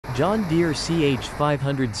John Deere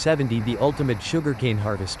CH570, the ultimate sugarcane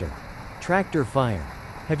harvester. Tractor fire.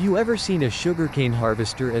 Have you ever seen a sugarcane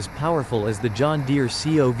harvester as powerful as the John Deere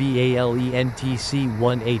COVALENT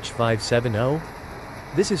CH570?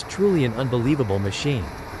 This is truly an unbelievable machine.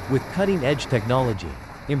 With cutting-edge technology,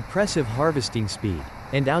 impressive harvesting speed,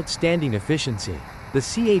 and outstanding efficiency, the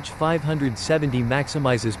CH570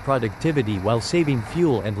 maximizes productivity while saving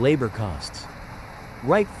fuel and labor costs.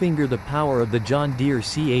 Right finger the power of the John Deere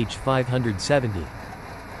CH570.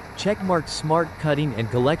 Checkmark smart cutting and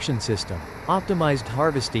collection system, optimized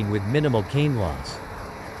harvesting with minimal cane loss.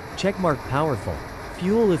 Checkmark powerful,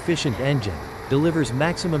 fuel-efficient engine, delivers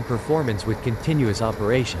maximum performance with continuous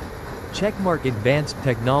operation. Checkmark advanced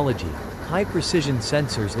technology, high-precision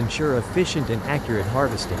sensors ensure efficient and accurate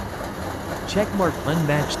harvesting. Checkmark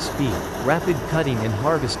unmatched speed, rapid cutting and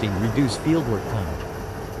harvesting reduce fieldwork time.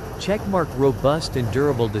 Checkmark robust and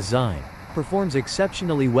durable design, performs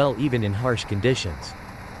exceptionally well even in harsh conditions.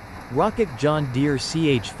 Rocket John Deere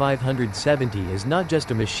CH570 is not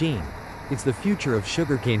just a machine, it's the future of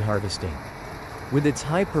sugarcane harvesting. With its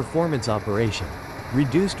high-performance operation,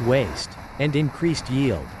 reduced waste, and increased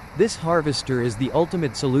yield, this harvester is the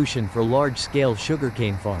ultimate solution for large-scale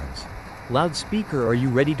sugarcane farms. Loudspeaker, are you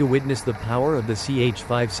ready to witness the power of the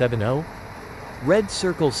CH570? Red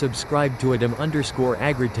circle, subscribe to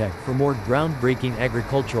 @AgriTech for more groundbreaking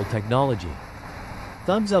agricultural technology.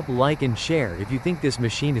 Thumbs up, like and share if you think this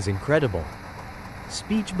machine is incredible.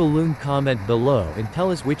 Speech balloon, comment below and tell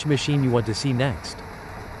us which machine you want to see next.